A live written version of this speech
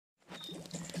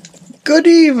Good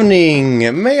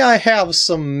evening! May I have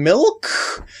some milk?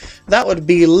 That would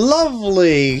be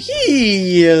lovely!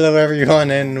 Hello everyone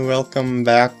and welcome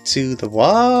back to the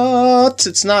what?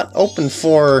 It's not open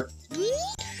for...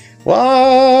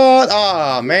 What?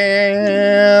 Aw,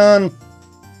 man!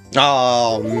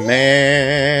 Oh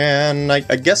man! I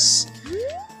guess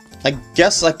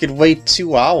I could wait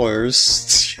 2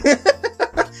 hours. Well,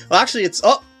 actually, it's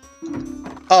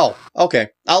oh, okay.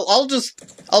 I'll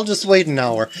just wait an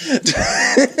hour.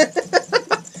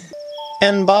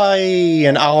 And by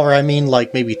an hour, I mean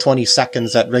like maybe 20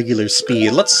 seconds at regular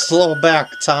speed. Let's slow back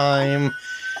time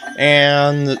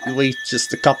and wait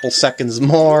just a couple seconds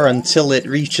more until it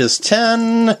reaches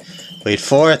 10. Wait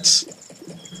for it.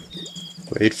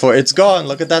 Wait for it. It's gone.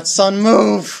 Look at that sun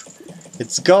move.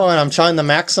 It's going. I'm trying to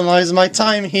maximize my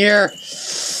time here.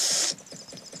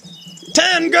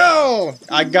 10, go!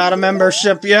 I got a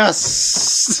membership,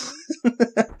 yes!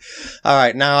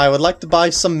 Alright, now I would like to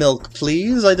buy some milk,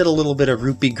 please. I did a little bit of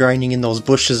rupee grinding in those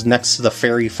bushes next to the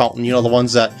fairy fountain. You know, the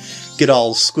ones that get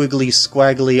all squiggly,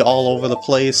 squaggly all over the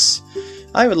place.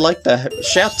 I would like the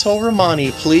Chateau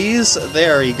Romani, please.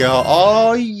 There you go.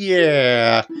 Oh,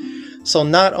 yeah! So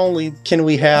not only can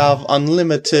we have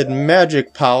unlimited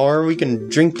magic power, we can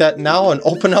drink that now and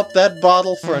open up that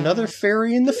bottle for another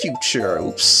fairy in the future.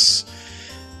 Oops.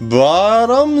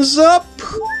 Bottoms up!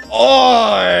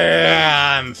 Oh,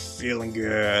 yeah, I'm feeling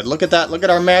good. Look at that. Look at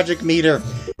our magic meter.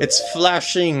 It's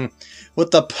flashing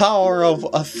with the power of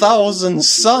 1,000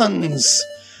 suns.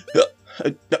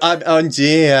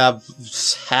 Yeah.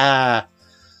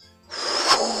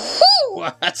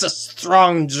 That's a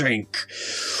strong drink.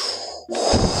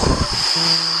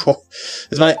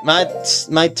 It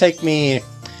might take me a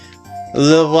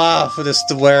little while for this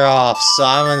to wear off, so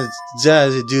I'm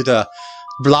gonna do the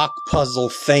block puzzle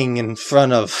thing in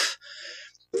front of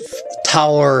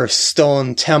Tower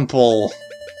Stone Temple.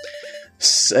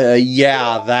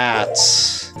 Yeah, that.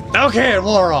 Okay, it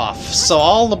wore off. So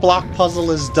all the block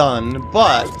puzzle is done,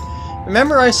 but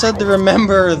remember I said to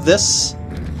remember this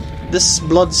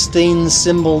bloodstained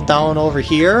symbol down over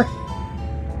here?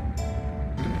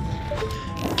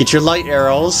 Get your light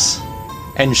arrows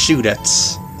and shoot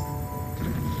it.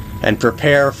 And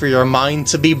prepare for your mind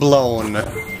to be blown.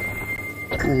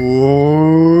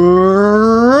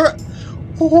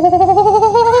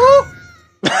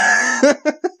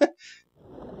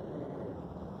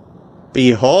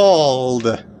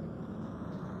 Behold!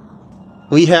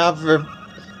 We have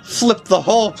flipped the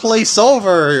whole place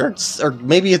over, or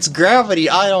maybe it's gravity,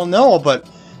 I don't know, but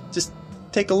just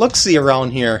take a look-see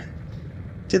around here.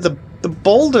 Dude, the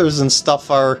boulders and stuff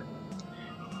they're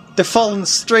falling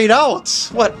straight out!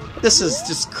 What? This is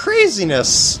just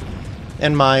craziness!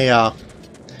 And my,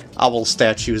 owl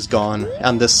statue is gone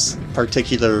on this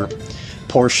particular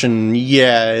portion.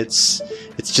 Yeah, it's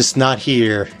just not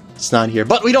here. It's not here.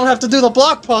 But we don't have to do the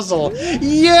block puzzle!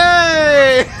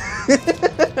 Yay!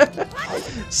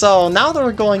 So now that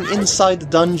we're going inside the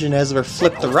dungeon as we're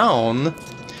flipped around,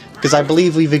 because I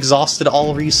believe we've exhausted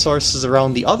all resources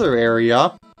around the other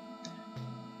area.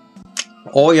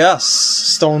 Oh yes,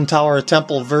 Stone Tower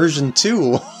Temple version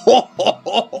 2.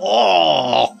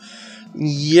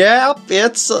 Yep,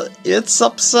 it's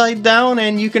upside down,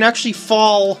 and you can actually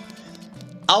fall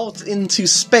out into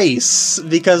space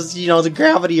because, you know, the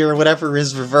gravity or whatever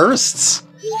is reversed.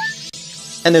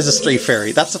 And there's a stray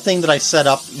fairy. That's the thing that I set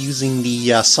up using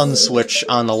the sun switch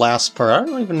on the last part. I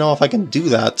don't even know if I can do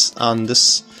that on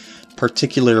this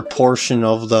particular portion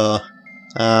of the...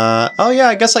 oh yeah,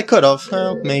 I guess I could have.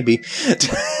 Well, maybe.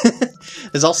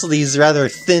 There's also these rather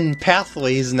thin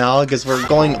pathways now, because we're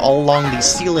going all along the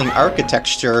ceiling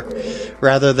architecture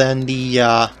rather than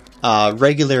the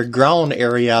regular ground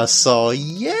area, so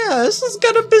yeah, this is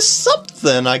gonna be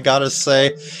something, I gotta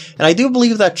say. And I do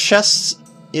believe that chest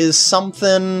is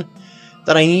something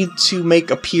that I need to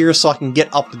make appear so I can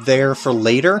get up there for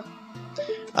later.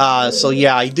 So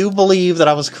yeah, I do believe that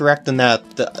I was correct in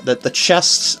that the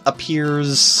chest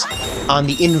appears on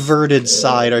the inverted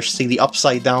side, or I should say the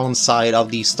upside down side of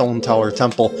the Stone Tower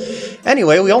Temple.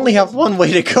 Anyway, we only have one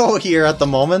way to go here at the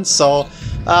moment, so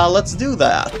let's do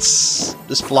that.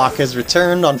 This block has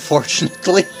returned,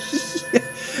 unfortunately.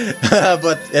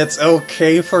 But it's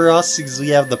okay for us, because we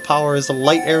have the powers of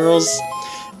light arrows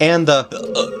and the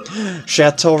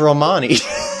Chateau Romani.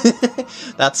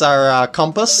 That's our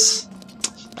compass.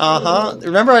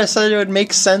 Remember I said it would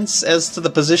make sense as to the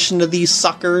position of these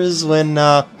suckers when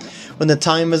the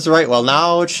time is right? Well,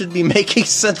 now it should be making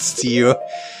sense to you.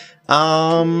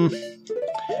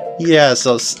 Yeah,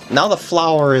 so now the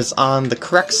flower is on the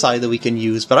correct side that we can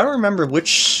use, but I don't remember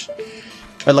which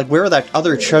Or like where that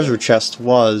other treasure chest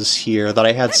was here that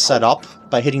I had set up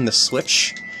by hitting the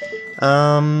switch.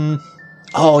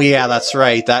 Oh yeah, that's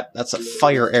right. That's a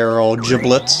fire arrow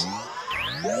giblet.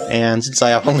 And since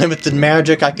I have unlimited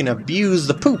magic, I can abuse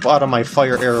the poop out of my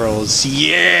fire arrows.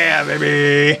 Yeah,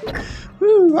 baby!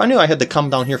 Woo, I knew I had to come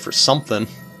down here for something.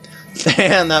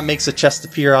 And that makes a chest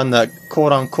appear on the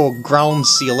quote-unquote ground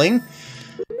ceiling.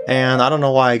 And I don't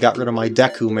know why I got rid of my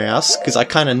Deku mask, because I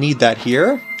kind of need that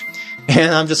here.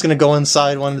 And I'm just going to go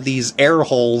inside one of these air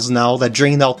holes now that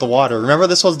drained out the water. Remember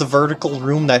this was the vertical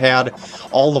room that had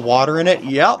all the water in it?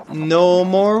 Yep, no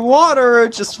more water,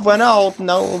 it just went out,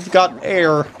 now we've got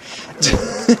air.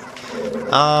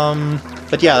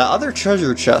 But yeah, the other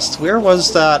treasure chest, where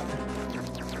was that?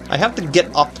 I have to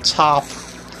get up top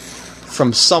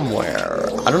from somewhere.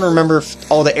 I don't remember if...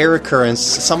 Oh, the air currents,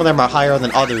 some of them are higher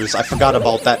than others, I forgot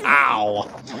about that. Ow!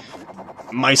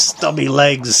 My stubby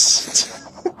legs!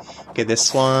 Okay,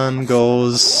 this one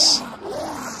goes...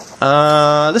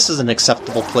 this is an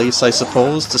acceptable place, I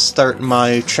suppose, to start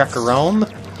my trek around.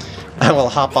 I will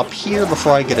hop up here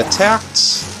before I get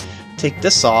attacked, take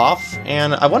this off,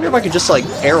 and I wonder if I could just, like,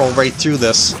 arrow right through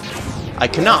this. I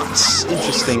cannot.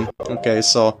 Interesting. Okay,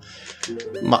 so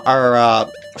our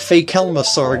fake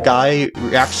Helmasaur guy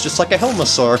reacts just like a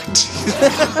Helmasaur.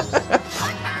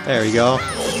 There we go.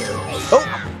 Oh!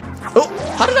 Oh!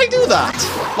 How did I do that?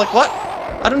 Like, what?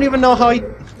 I don't even know how I...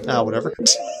 Ah, whatever.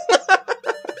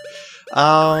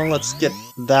 Let's get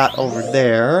that over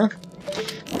there.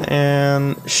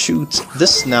 And shoot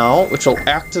this now, which will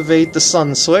activate the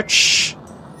sun switch.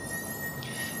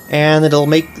 And it'll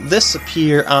make this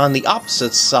appear on the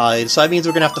opposite side, so that means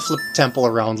we're gonna have to flip the temple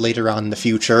around later on in the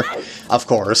future, of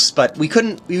course. But we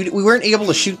weren't able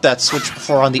to shoot that switch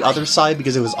before on the other side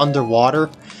because it was underwater.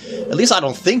 At least I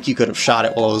don't think you could have shot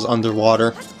it while it was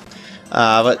underwater.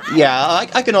 But yeah,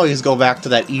 I can always go back to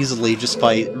that easily just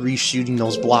by reshooting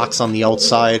those blocks on the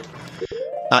outside.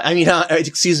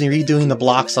 Excuse me, redoing the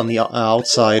blocks on the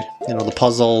outside. You know, the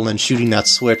puzzle and then shooting that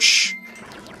switch.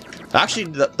 Actually,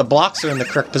 the blocks are in the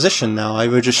correct position now. I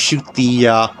would just shoot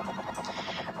the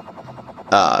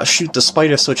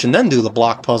spider switch and then do the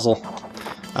block puzzle.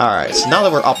 Alright, so now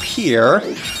that we're up here...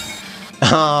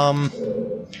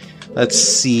 let's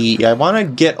see, I want to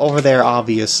get over there,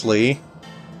 obviously.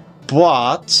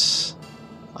 But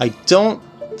I don't...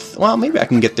 Well, maybe I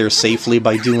can get there safely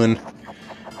by doing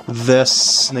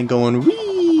this and then going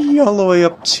whee all the way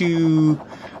up to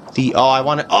the... Oh, I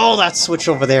want to... Oh, that switch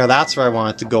over there. That's where I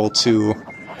want it to go to.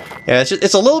 Yeah,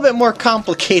 it's a little bit more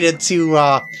complicated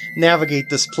to navigate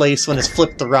this place when it's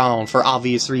flipped around for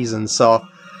obvious reasons. So,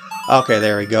 okay,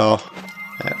 there we go.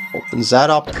 That opens that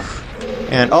up.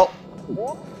 And, oh!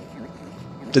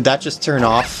 Did that just turn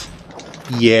off?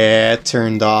 Yeah, it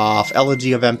turned off.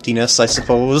 Elegy of Emptiness, I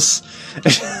suppose.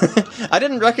 I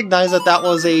didn't recognize that that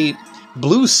was a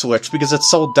blue switch because it's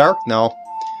so dark now.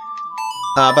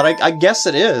 But I guess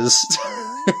it is.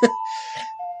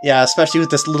 Yeah, especially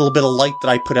with this little bit of light that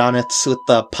I put on it with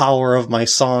the power of my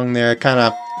song there. Kind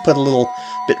of put a little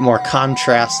bit more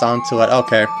contrast onto it.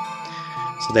 Okay.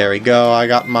 So there we go. I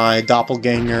got my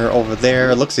doppelganger over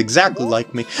there. It looks exactly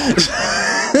like me.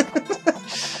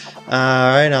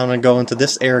 Alright, I'm gonna go into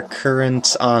this air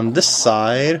current on this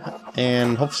side,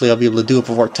 and hopefully I'll be able to do it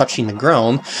before touching the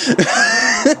ground.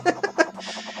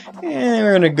 And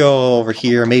we're gonna go over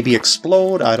here, maybe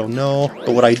explode, I don't know.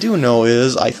 But what I do know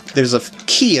is, there's a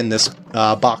key in this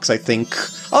box, I think.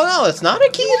 Oh no, it's not a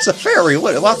key, it's a fairy!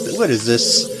 What is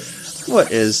this?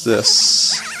 What is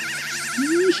this?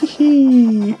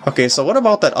 Okay, so what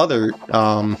about that other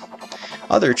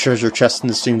treasure chest in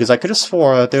this room, because I could have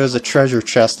swore that there was a treasure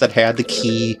chest that had the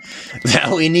key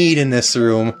that we need in this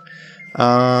room.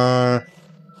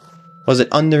 Was it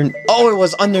under... Oh, it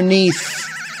was underneath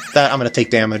that... I'm gonna take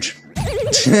damage.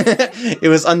 It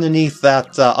was underneath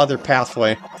that other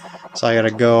pathway. So I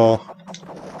gotta go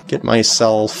get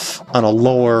myself on a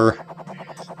lower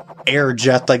air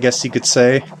jet, I guess you could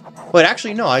say. Wait,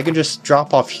 actually, no, I can just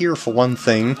drop off here for one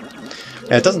thing.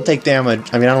 Yeah, it doesn't take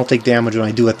damage. I mean, I don't take damage when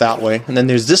I do it that way. And then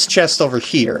there's this chest over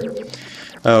here.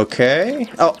 Okay.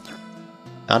 Oh.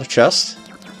 Not a chest.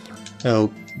 Oh,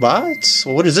 what?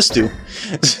 Well, what does this do?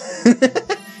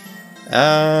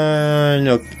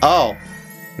 No. Oh.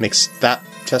 Makes that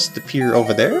chest appear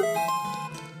over there?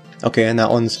 Okay, and that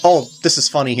one's... Oh, this is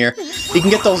funny here. You can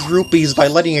get those rupees by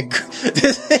letting it...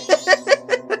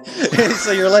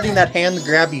 So you're letting that hand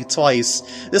grab you twice.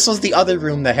 This was the other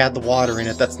room that had the water in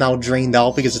it that's now drained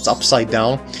out because it's upside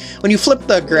down. When you flip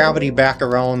the gravity back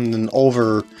around and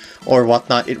over or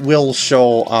whatnot, it will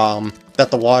show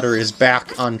that the water is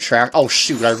back on track. Oh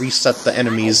shoot, I reset the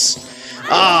enemies.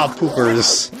 Ah,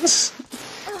 poopers.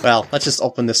 Well, let's just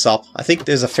open this up. I think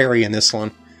there's a fairy in this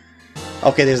one.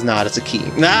 Okay, there's not. It's a key.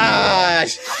 Nah!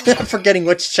 I'm forgetting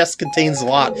which chest contains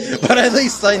what. But at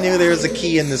least I knew there was a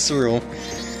key in this room.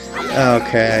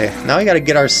 Okay, now we gotta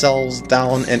get ourselves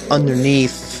down and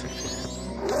underneath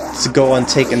to go and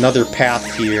take another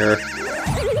path here.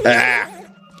 Ah!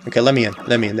 Okay, let me in.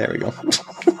 Let me in. There we go.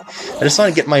 I just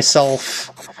want to get myself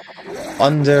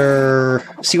under...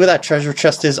 See where that treasure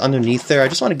chest is underneath there? I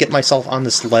just want to get myself on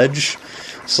this ledge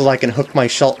so that I can hook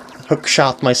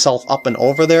shot myself up and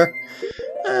over there.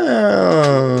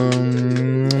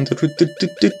 And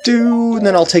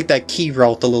then I'll take that key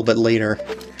route a little bit later.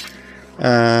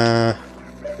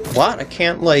 What? I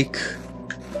can't, like...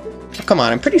 Oh, come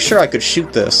on, I'm pretty sure I could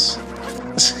shoot this.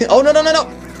 Oh, no, no, no, no!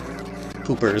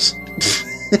 Poopers.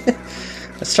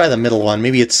 Let's try the middle one.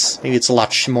 Maybe it's a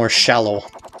lot more shallow.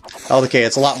 Oh, okay,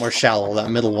 it's a lot more shallow, that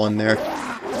middle one there.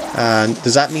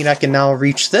 Does that mean I can now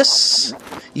reach this?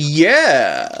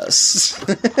 Yes!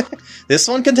 This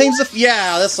one contains the...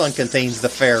 Yeah, this one contains the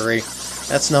fairy.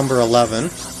 That's number 11.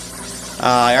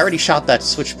 I already shot that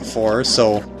switch before,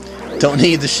 so don't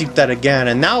need to shoot that again.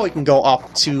 And now we can go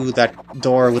up to that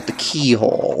door with the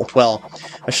keyhole. Well,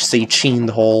 I should say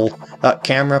chained hole.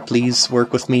 Camera, please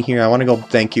work with me here. I want to go...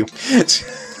 Thank you.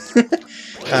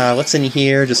 What's in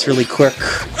here, just really quick?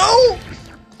 Oh!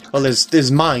 Well,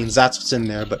 there's mines, that's what's in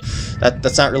there, but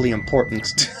that's not really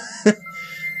important.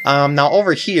 Now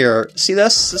over here, see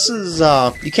this? This is,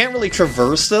 you can't really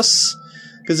traverse this,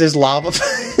 because there's lava.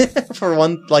 For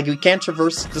one, like, we can't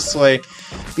traverse it this way,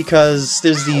 because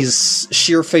there's these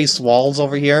sheer-faced walls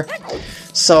over here.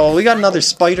 So, we got another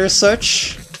spider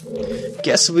switch.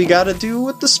 Guess we gotta do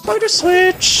with the spider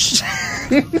switch!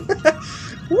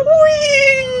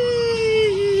 Whee!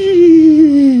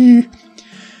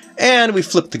 And we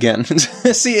flipped again.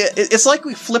 See, it's like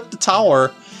we flipped the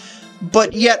tower,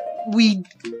 but yet we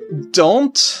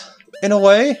don't, in a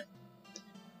way.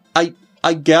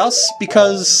 I guess,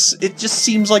 because it just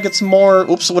seems like it's more...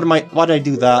 Oops, why did I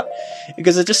do that?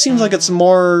 Because it just seems like it's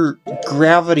more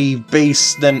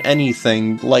gravity-based than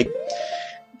anything. Like,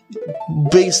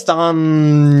 based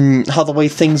on how the way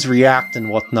things react and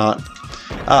whatnot.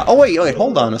 Oh, wait,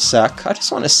 hold on a sec. I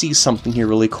just want to see something here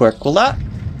really quick. Will that...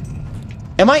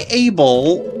 Am I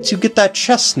able to get that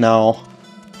chest now?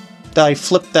 Did I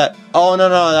flip that... Oh, no,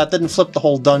 that didn't flip the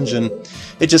whole dungeon.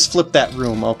 It just flipped that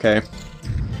room, okay.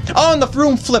 Oh, and the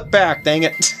room flipped back, dang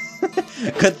it.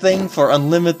 Good thing for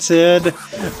unlimited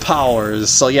powers.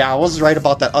 So yeah, I was right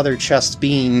about that other chest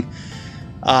being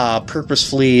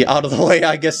purposefully out of the way,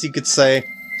 I guess you could say.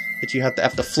 That you have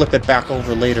to flip it back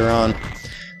over later on.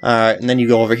 And then you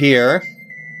go over here.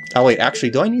 Oh wait, actually,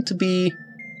 do I need to be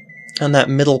on that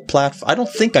middle platform? I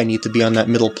don't think I need to be on that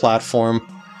middle platform.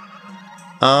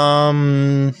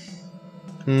 I'm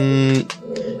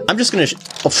just gonna...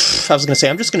 I was gonna say,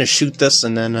 I'm just gonna shoot this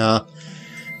and then,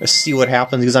 see what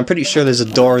happens, because I'm pretty sure there's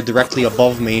a door directly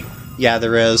above me. Yeah,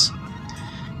 there is.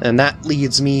 And that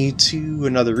leads me to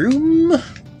another room.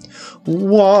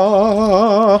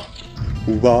 Wah!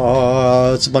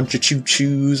 Wah! It's a bunch of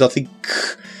choo-choos. I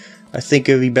think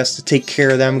it would be best to take care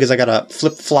of them, because I got a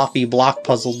flip-floppy block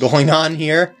puzzle going on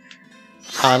here.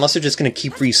 Unless they're just gonna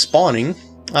keep respawning.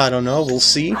 I don't know, we'll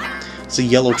see. It's a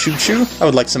yellow choo-choo. I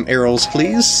would like some arrows,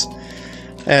 please.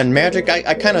 And magic,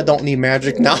 I kind of don't need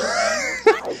magic now.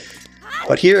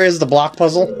 But here is the block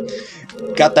puzzle.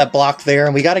 Got that block there,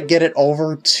 and we got to get it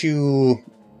over to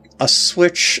a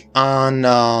switch on...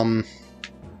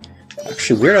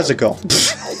 Actually, where does it go?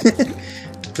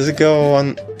 Does it go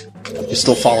on... You're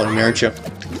still following me, aren't you?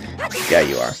 Yeah,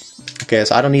 you are. Okay,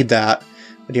 so I don't need that.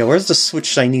 But yeah, where's the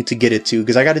switch I need to get it to?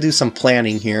 Because I got to do some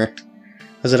planning here.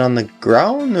 Is it on the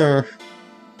ground, or...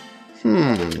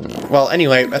 Well,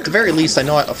 anyway, at the very least, I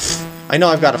know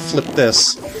I've got to flip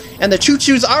this. And the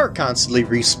choo-choos are constantly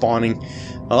respawning.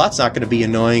 Well, that's not going to be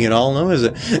annoying at all, no, is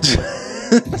it?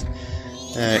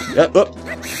 Alright,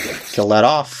 kill that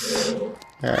off.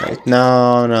 Alright,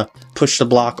 now I'm going to push the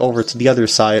block over to the other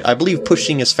side. I believe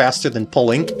pushing is faster than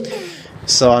pulling.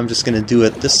 So I'm just going to do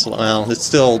it this way. Well, it's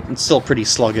still pretty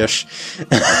sluggish.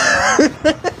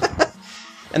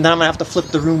 And then I'm going to have to flip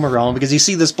the room around, because you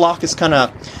see this block is kind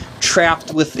of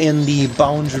trapped within the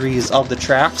boundaries of the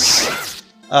tracks.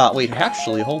 Wait,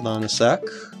 actually, hold on a sec.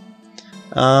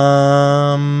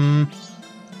 I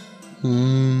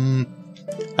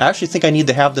actually think I need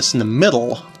to have this in the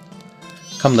middle,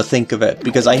 come to think of it,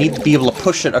 because I need to be able to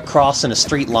push it across in a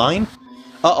straight line.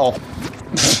 Uh-oh.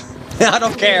 I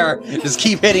don't care. Just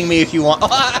keep hitting me if you want.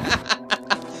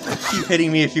 Keep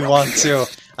hitting me if you want to.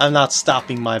 I'm not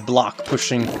stopping my block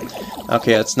pushing.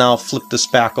 Okay, let's now flip this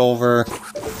back over.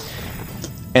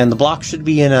 And the block should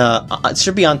be in a... it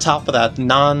should be on top of that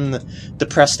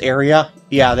non-depressed area.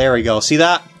 Yeah, there we go. See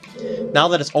that? Now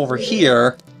that it's over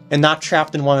here, and not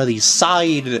trapped in one of these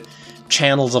side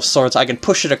channels of sorts, I can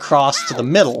push it across to the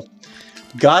middle.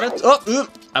 Got it? Oh,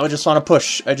 I would just want to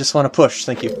push. I just want to push.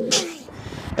 Thank you.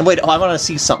 And wait, I want to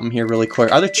see something here really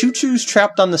quick. Are the choo-choos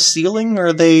trapped on the ceiling, or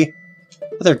are they...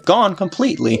 they're gone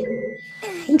completely.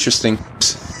 Interesting.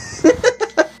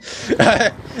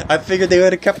 I figured they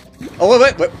would have kept... oh,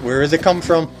 wait, where does it come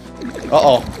from?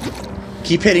 Uh-oh.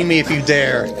 Keep hitting me if you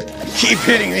dare. Keep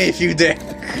hitting me if you dare.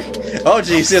 Oh,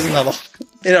 jeez, here's another.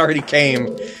 It already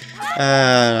came.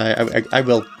 I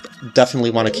will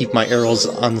definitely want to keep my arrows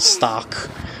on stock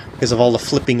because of all the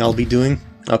flipping I'll be doing.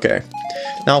 Okay.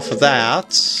 Now for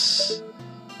that,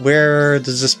 where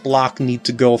does this block need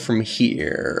to go from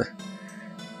here?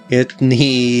 It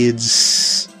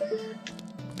needs...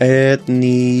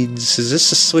 is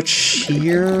this a switch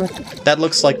here? That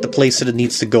looks like the place that it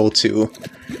needs to go to.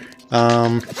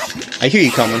 I hear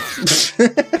you coming.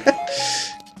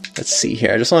 Let's see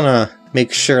here, I just want to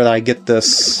make sure that I get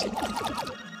this.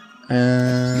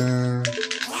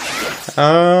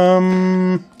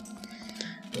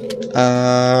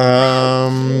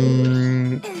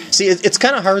 See, it's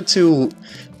kind of hard to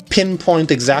pinpoint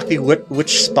exactly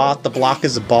which spot the block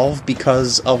is above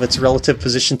because of its relative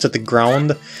position to the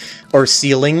ground or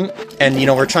ceiling, and you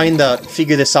know, we're trying to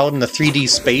figure this out in the 3D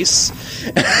space.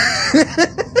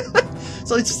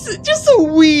 So it's just a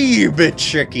wee bit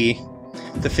tricky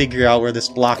to figure out where this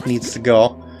block needs to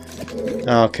go.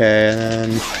 Okay, and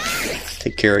then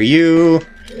take care of you.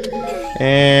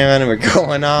 And we're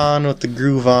going on with the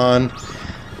groove on.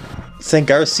 Thank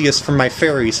Arceus for my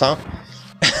fairies, huh?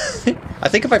 I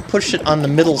think if I push it on the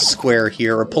middle square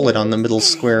here, or pull it on the middle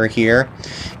square here,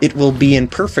 it will be in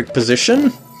perfect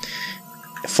position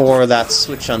for that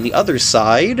switch on the other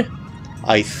side.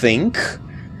 I think.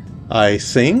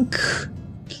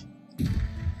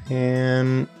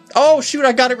 And... oh, shoot,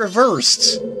 I got it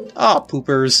reversed! Ah,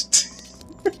 poopers.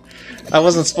 I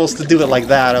wasn't supposed to do it like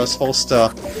that. I was supposed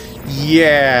to...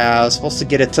 yeah, I was supposed to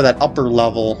get it to that upper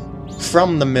level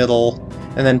from the middle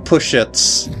and then push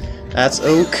it. That's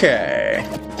okay.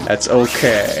 That's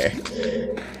okay.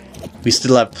 We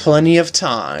still have plenty of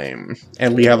time.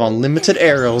 And we have unlimited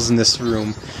arrows in this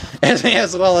room.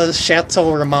 As well as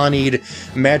Chateau Romani'd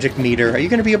magic meter. Are you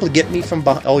going to be able to get me from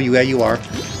behind? Oh, yeah, you are.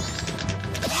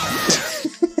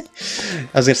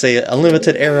 I was going to say,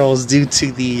 unlimited arrows due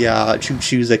to the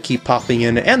choo-choos that keep popping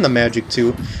in, and the magic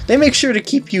too. They make sure to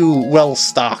keep you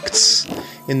well-stocked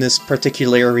in this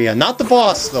particular area. Not the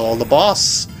boss, though. The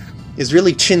boss is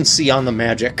really chintzy on the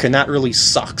magic, and that really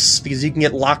sucks, because you can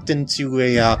get locked into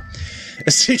a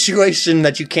situation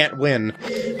that you can't win.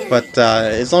 But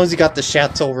as long as you got the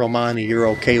Chateau Romani, you're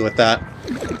okay with that.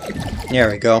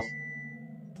 There we go.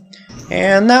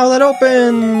 And now that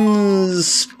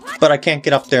opens! But I can't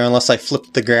get up there unless I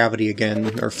flip the gravity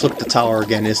again, or flip the tower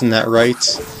again, isn't that right?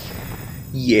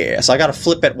 Yeah, so I gotta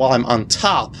flip it while I'm on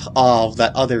top of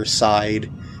that other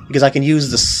side, because I can use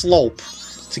the slope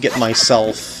to get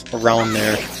myself around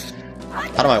there.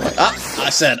 Out of my way. Ah!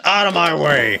 I said, out of my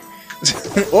way!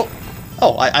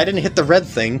 Oh, I didn't hit the red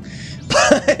thing.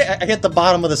 I hit the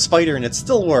bottom of the spider and it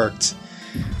still worked.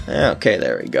 Okay,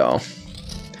 there we go.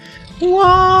 Whoa!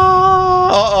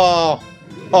 Uh-oh!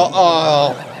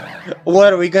 Uh-oh!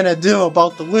 What are we gonna do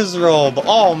about the Wizrobe?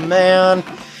 Oh, man!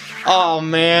 Oh,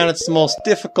 man, it's the most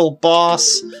difficult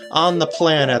boss on the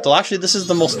planet. Well, actually, this is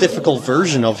the most difficult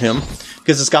version of him,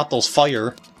 because it's got those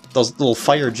little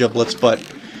fire giblets, but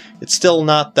it's still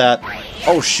not that...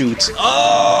 oh, shoot.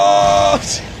 Oh!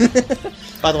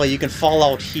 By the way, you can fall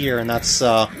out here, and that's,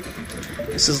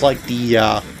 this is like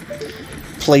the,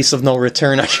 place of no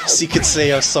return, I guess you could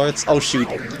say, of sorts. Oh, shoot.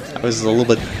 That was a little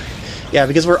bit... yeah,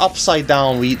 because we're upside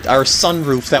down, our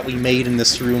sunroof that we made in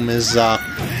this room is, oh,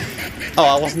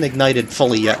 I wasn't ignited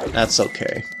fully yet. That's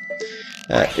okay.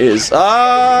 That is,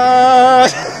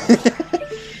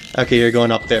 okay, you're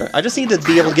going up there. I just need to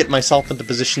be able to get myself into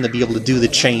position to be able to do the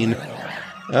chain.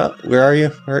 Where are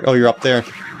you? Oh, you're up there.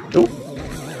 Oh.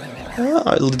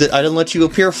 I didn't let you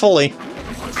appear fully.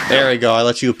 There we go, I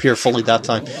let you appear fully that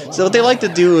time. So what they like to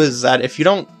do is that if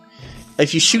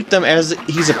you shoot them as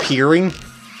he's appearing,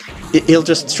 he'll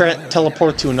just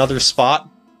teleport to another spot,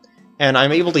 and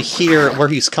I'm able to hear where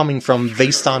he's coming from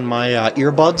based on my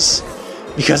earbuds,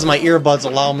 because my earbuds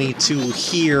allow me to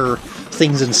hear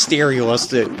things in stereo as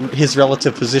to his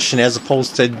relative position, as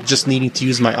opposed to just needing to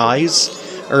use my eyes,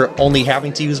 or only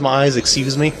having to use my eyes,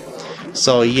 excuse me.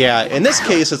 So yeah, in this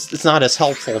case it's not as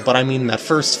helpful, but I mean that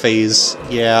first phase,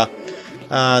 yeah.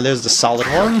 There's the solid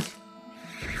one.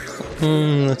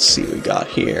 Let's see what we got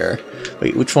here.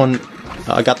 Wait, which one?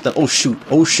 I got the... Oh shoot,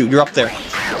 you're up there.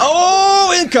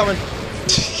 Oh, incoming!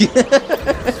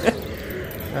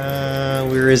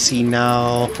 Where is he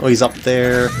now? Oh, he's up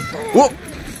there. Whoa!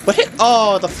 What hit?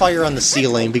 Oh, the fire on the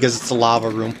ceiling, because it's the lava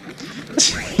room.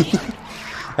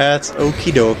 That's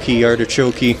okie dokie,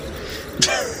 artichoke.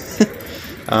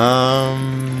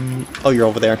 Oh, you're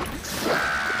over there.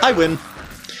 I win.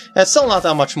 It's still not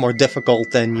that much more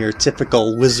difficult than your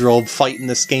typical Wizrobe fight in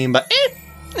this game, but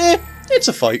it's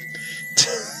a fight.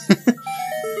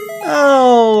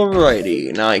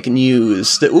 Alrighty, now I can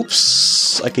use the...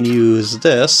 Oops! I can use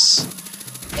this.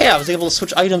 Hey, I was able to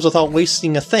switch items without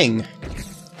wasting a thing.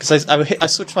 Because I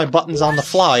switched my buttons on the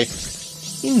fly.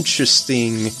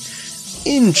 Interesting.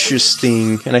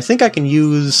 Interesting. And I think I can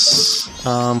use...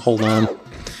 hold on.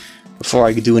 Before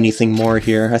I could do anything more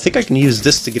here. I think I can use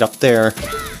this to get up there.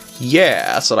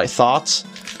 Yeah, that's what I thought.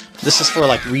 This is for,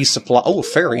 like, resupply... Oh,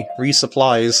 fairy.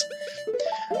 Resupplies.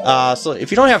 So if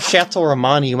you don't have Chateau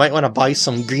Romani, you might want to buy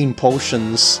some green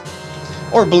potions.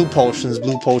 Or blue potions.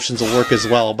 Blue potions will work as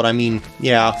well, but I mean,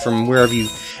 yeah, from wherever you...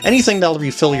 Anything that'll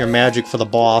refill your magic for the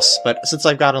boss, but since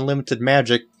I've got unlimited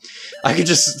magic, I could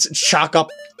just stock up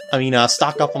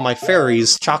on my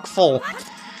fairies, chock full.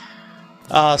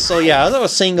 So yeah, as I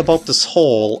was saying about this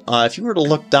hole, if you were to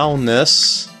look down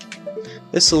this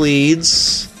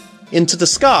leads into the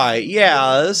sky.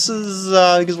 Yeah, this is,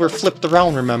 because we're flipped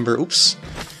around, remember? Oops.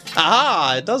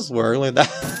 Aha! It does work, like that.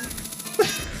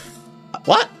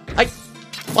 What?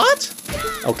 What?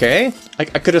 Okay. I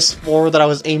could have swore that I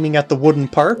was aiming at the wooden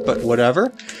part, but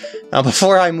whatever. Now,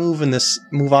 before I move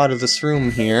out of this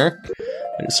room here,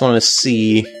 I just want to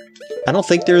see... I don't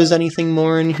think there is anything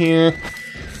more in here.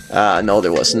 No,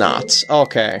 there was not.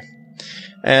 Okay.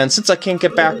 And since I can't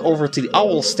get back over to the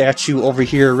owl statue over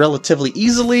here relatively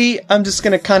easily, I'm just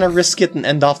gonna kind of risk it and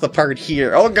end off the part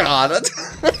here. Oh god!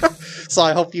 So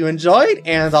I hope you enjoyed,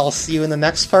 and I'll see you in the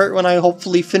next part when I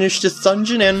hopefully finish this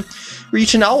dungeon and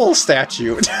reach an owl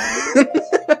statue.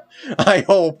 I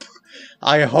hope.